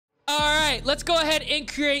right, let's go ahead and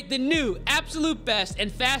create the new absolute best and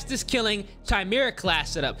fastest killing CHIMERA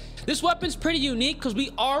class setup. This weapon's pretty unique because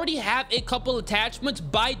we already have a couple attachments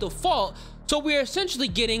by default, so we're essentially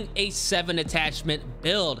getting a 7 attachment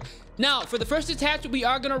build. Now, for the first attachment, we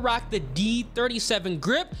are going to rock the D37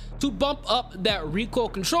 grip to bump up that recoil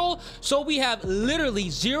control. So we have literally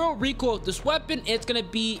 0 recoil with this weapon. It's going to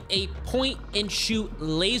be a point and shoot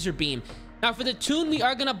laser beam. Now, for the tune, we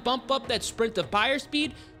are going to bump up that sprint to fire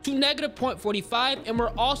speed to negative 0.45, and we're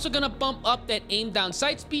also going to bump up that aim down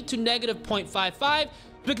sight speed to negative 0.55.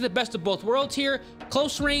 Look at the best of both worlds here,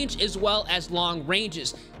 close range as well as long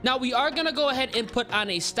ranges. Now we are gonna go ahead and put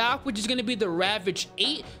on a stock, which is gonna be the Ravage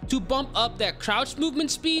 8 to bump up that crouch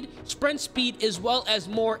movement speed, sprint speed, as well as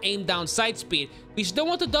more aim down sight speed. We still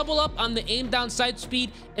want to double up on the aim down sight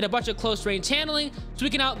speed and a bunch of close range handling so we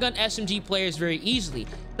can outgun SMG players very easily.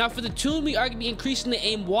 Now for the tune, we are gonna be increasing the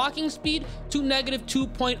aim walking speed to negative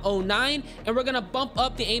 2.09, and we're gonna bump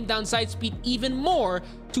up the aim down sight speed even more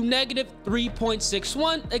to negative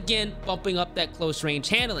 3.61, again bumping up that close range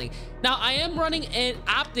handling. Now I am running an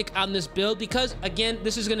optic on this build because again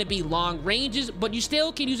this is going to be long ranges, but you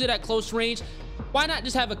still can use it at close range. Why not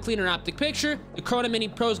just have a cleaner optic picture? The Corona Mini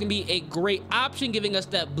Pro is going to be a great option, giving us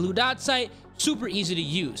that blue dot sight, super easy to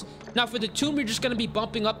use. Now for the tune, we're just going to be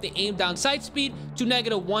bumping up the aim down sight speed to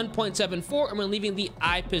negative 1.74, and we're leaving the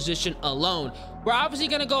eye position alone. We're obviously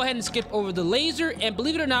going to go ahead and skip over the laser, and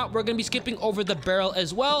believe it or not, we're going to be skipping over the barrel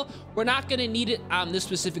as well. We're not going to need it on this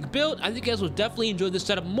specific build. I think you guys will definitely enjoy this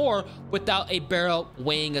setup more without a barrel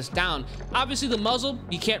weighing us down. Obviously the muzzle,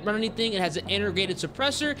 you can't run anything. It has an integrated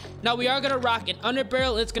suppressor. Now we are going to rock an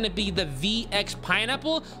underbarrel. It's going to be the VX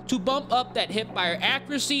Pineapple to bump up that hip fire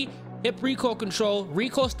accuracy, hip recoil control,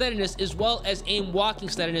 recoil steadiness, as well as aim walking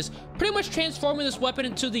steadiness, pretty much transforming this weapon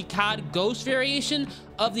into the COD Ghost variation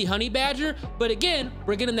of the Honey Badger. But again,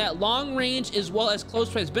 we're getting that long range as well as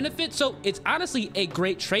close range benefit, so it's honestly a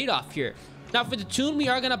great trade-off here. Now for the tune, we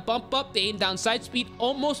are going to bump up the aim down sight speed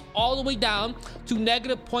almost all the way down to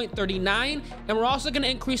negative 0.39, and we're also going to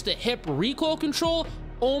increase the hip recoil control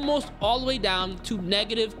almost all the way down to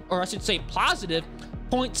negative, or I should say positive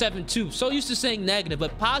 0.72. So used to saying negative,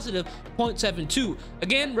 but positive 0.72.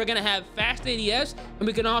 Again, we're gonna have fast ADS, and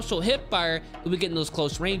we can also hip fire if we get in those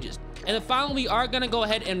close ranges. And then finally, we are gonna go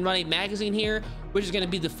ahead and run a magazine here, which is gonna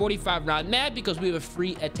be the 45 round mag because we have a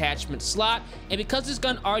free attachment slot. And because this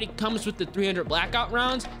gun already comes with the 300 blackout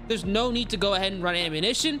rounds, there's no need to go ahead and run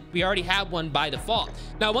ammunition. We already have one by default.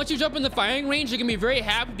 Now, once you jump in the firing range, you're gonna be very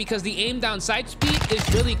happy because the aim down sight speed is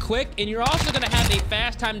really quick, and you're also gonna have a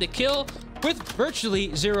fast time to kill with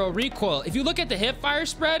virtually 0 recoil. If you look at the hip fire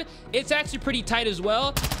spread, it's actually pretty tight as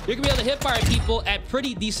well. You're gonna be able to hip fire people at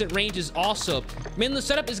pretty decent ranges also. Mainly the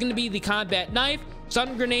setup is gonna be the combat knife,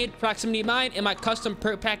 stun grenade, proximity mine, and my custom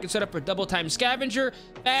perk package setup for double time scavenger,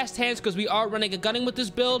 fast hands because we are running a gunning with this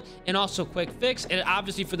build, and also quick fix. And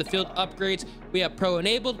obviously for the field upgrades, we have pro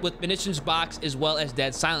enabled with munitions box as well as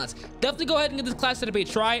dead silence. Definitely go ahead and give this class setup a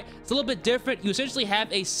try. It's a little bit different. You essentially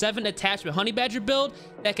have a 7 attachment Honey Badger build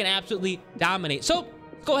that can absolutely dominate. So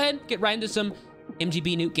let's go ahead and get right into some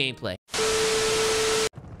MGB NUKE gameplay.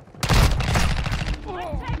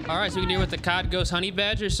 All right, so we can deal with the COD Ghost Honey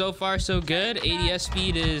Badger. So far, so good. ADS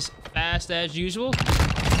speed is fast as usual.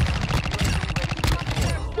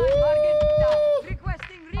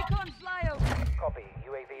 Requesting recon flyover. Copy.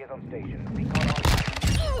 UAV is on station. Recon on.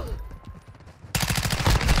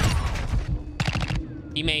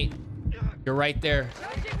 Teammate, you're right there.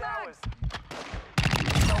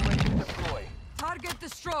 Target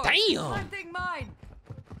destroyed. Damn. Planting mine.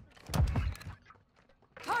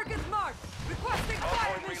 Target marked. Requesting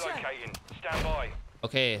fire mission. Relocating. Stand by.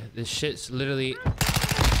 Okay, this shit's literally...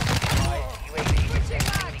 Switching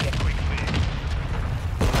back.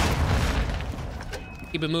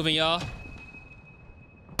 Keep it moving, y'all.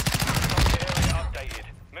 Updated.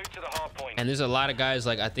 Move to the hard point. And there's a lot of guys,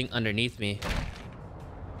 like, I think underneath me.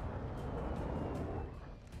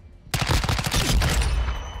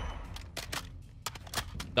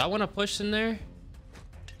 Do I want to push in there?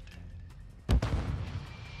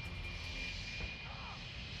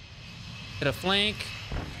 Get a flank.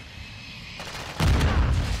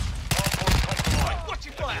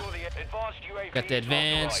 Got the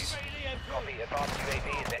advanced. Copy. Advanced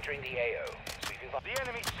UAV is entering the AO. The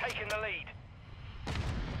enemy's taking the lead.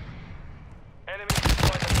 Enemy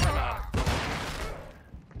inside the perimeter.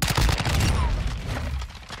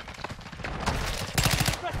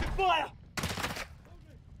 Pressing fire.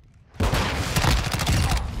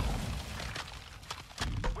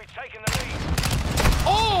 We've taken the lead.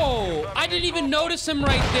 Oh, I didn't even notice him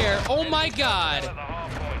right there. Oh my god.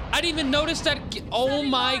 I didn't even notice that. Oh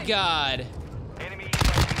my god. Enemy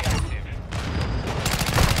UAV active.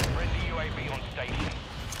 Friendly UAV on station.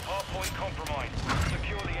 Hardpoint compromised.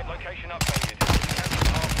 Secure the location updated.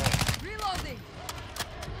 Capture hardpoint. Reloading.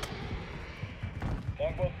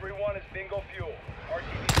 Longbow 3-1 is bingo fuel.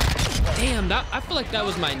 RTV. Damn, that, I feel like that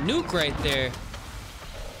was my nuke right there.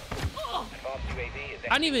 Advanced UAV is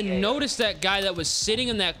I didn't even notice that guy that was sitting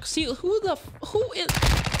in that. See, who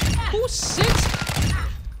sits?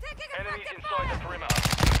 Enemies inside the perimeter.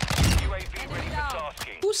 UAV ready for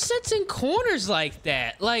tasking. Who sits in corners like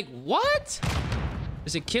that? Like, what?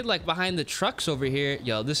 There's a kid like behind the trucks over here.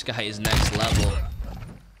 Yo, this guy is next level.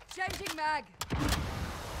 Changing mag.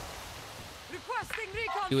 Requesting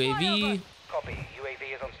recon UAV. flyover. Copy.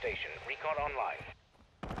 UAV is on station. Recon online.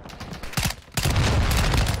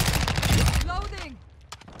 Loading.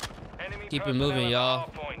 Enemy Keep it personnel moving, at y'all.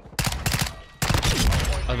 hardpoint.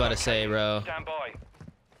 I was about to say, bro. Stand by.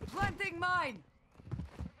 Planting mine.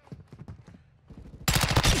 Ready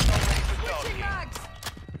for Switching tasking. mags.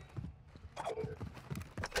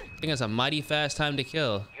 I think it's a mighty fast time to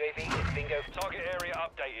kill. UAV is bingo. Target area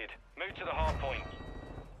updated. Move to the hardpoint.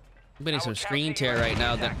 I'm getting some screen tear right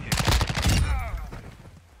now. That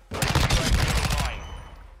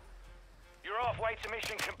You're halfway to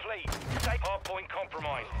mission complete. Stay hardpoint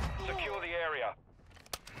compromised. Secure the area.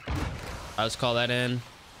 I'll just call that in.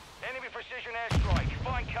 Enemy precision airstrike.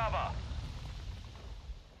 Find cover.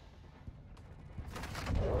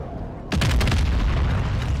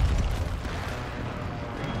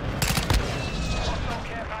 Hostile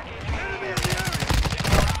care package in the area.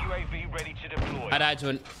 UAV ready to deploy. I died to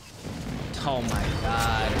an. Oh my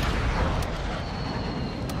god.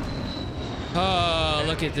 Oh,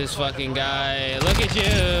 look at this fucking guy. Look at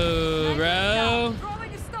you, bro.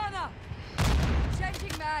 Throwing a stunner.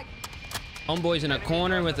 Changing mag. Homeboy's in a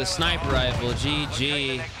corner with a sniper rifle. Locate the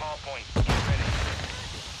GG. next hardpoint. Get ready.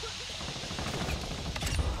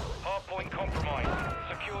 Hardpoint compromised.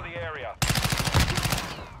 Secure the area.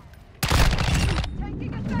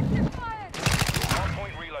 Taking effective fire.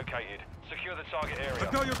 Hardpoint relocated. Secure the target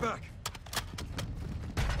area. Got your back.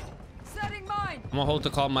 Setting mine. I'm gonna hold to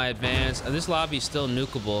call my advance. This lobby's still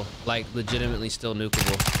nukeable. Like, legitimately still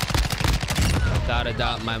nukeable. Without a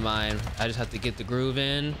doubt in my mind. I just have to get the groove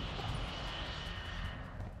in.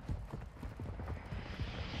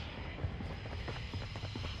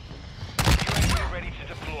 UAV ready to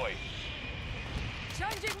deploy.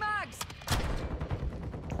 Changing mags.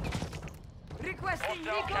 Requesting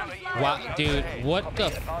Hostile recon counter flyover. Wow, dude, what the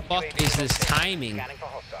fuck is this timing? Scanning for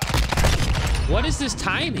hostile. What is this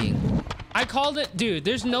timing? I called it, dude.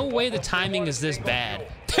 There's no way the timing is this bad.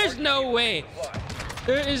 There's no way.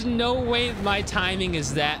 There is no way my timing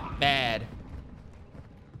is that bad.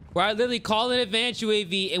 Where I literally called an advanced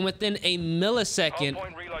UAV and within a millisecond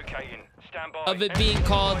Hardpoint relocating. Stand by. of it being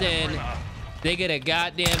called in, they get a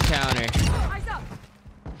goddamn counter. Eyes up.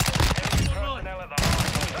 Personnel at the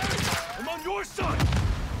hardpoint. I'm on your side.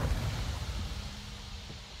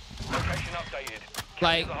 Location updated.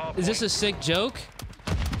 Like, Capture the is this a hardpoint. sick joke?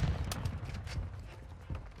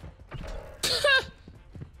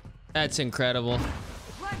 That's incredible.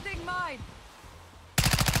 Planting mine.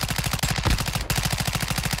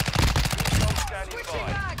 Standing Switching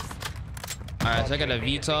by. mags. All right, so I got a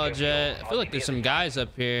VTOL jet. I feel like there's some guys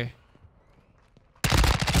up here.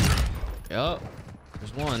 Yup,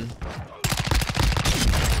 there's one.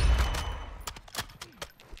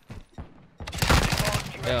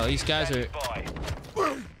 Yo, these guys are.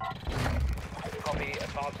 Copy.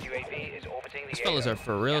 Advanced UAV is orbiting the These fellas AO. are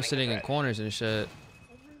for real Scanning sitting in threat. corners and shit.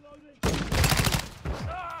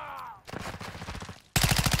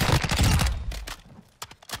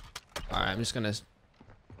 All right, I'm just gonna.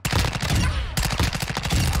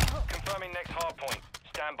 Confirming next hardpoint.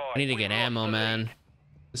 Stand by. I need to We get lost ammo, the man. lead.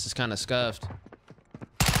 This is kind of scuffed.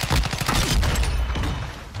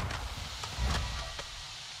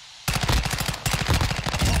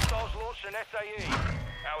 Hostiles launched an SAE.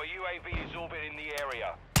 Our UAV is orbiting the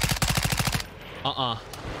area.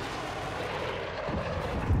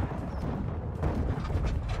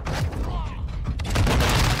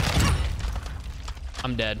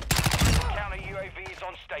 I'm dead. Counter UAV is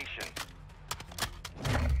on station.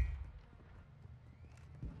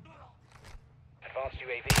 Advanced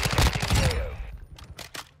UAV is orbiting the AO.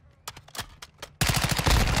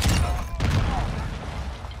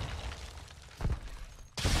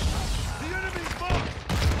 The enemy's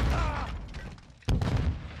marked.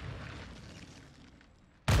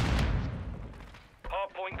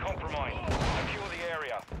 Hardpoint compromised. Secure the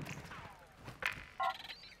area.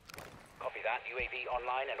 Copy that. UAV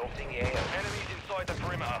online and orbiting the AO. Enemies inside the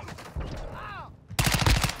perimeter.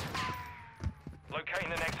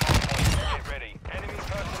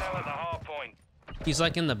 He's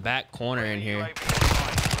like in the back corner in here.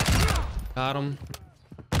 Got him.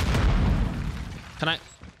 Can I?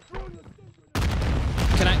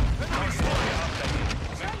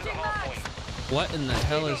 Changing mags. What in the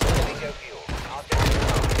hell is that?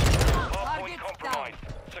 Hardpoint compromised.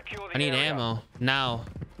 Secure the I need area. ammo now.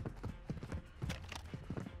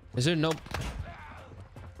 Is there no? Here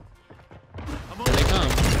they come.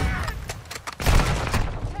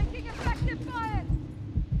 Taking effective fire.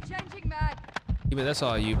 Changing mag. Yeah, but that's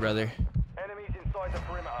all you, brother. Enemies inside the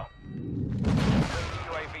perimeter.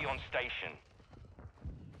 UAV on station.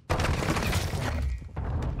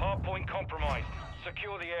 Hardpoint compromised.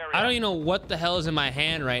 Secure the area. I don't even know what the hell is in my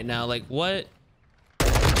hand right now. Like, what?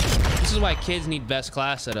 This is why kids need best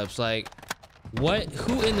class setups. Like, what?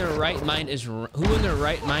 Who in their right mind is running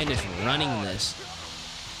this?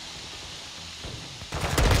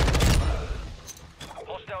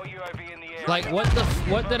 Hostile UAV in the area. Like,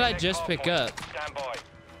 what did I just pick up? Stand by.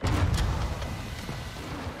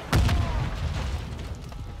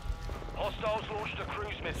 Hostiles launched a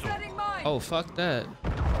cruise missile. Setting mine. Oh, fuck that.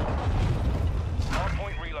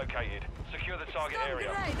 Hardpoint relocated. Secure the target Stun area.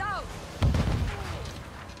 grenade out.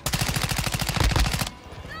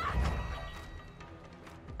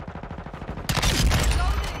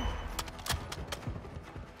 Loading.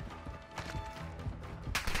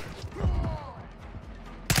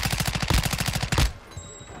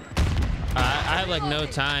 I have like no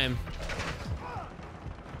time.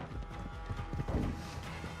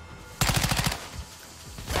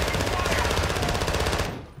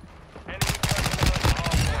 Enemy personnel at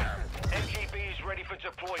hardpoint. MGB is ready for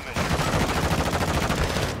deployment.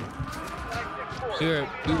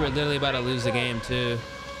 We were literally about to lose the game too.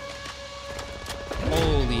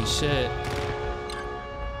 Holy shit.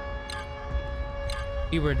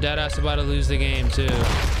 We were dead ass about to lose the game too.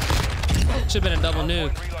 Should've been a double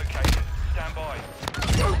nuke. Hardpoint relocated. Stand by.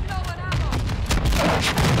 I'm low on ammo.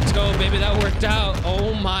 Let's go, baby. That worked out.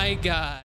 Oh my god.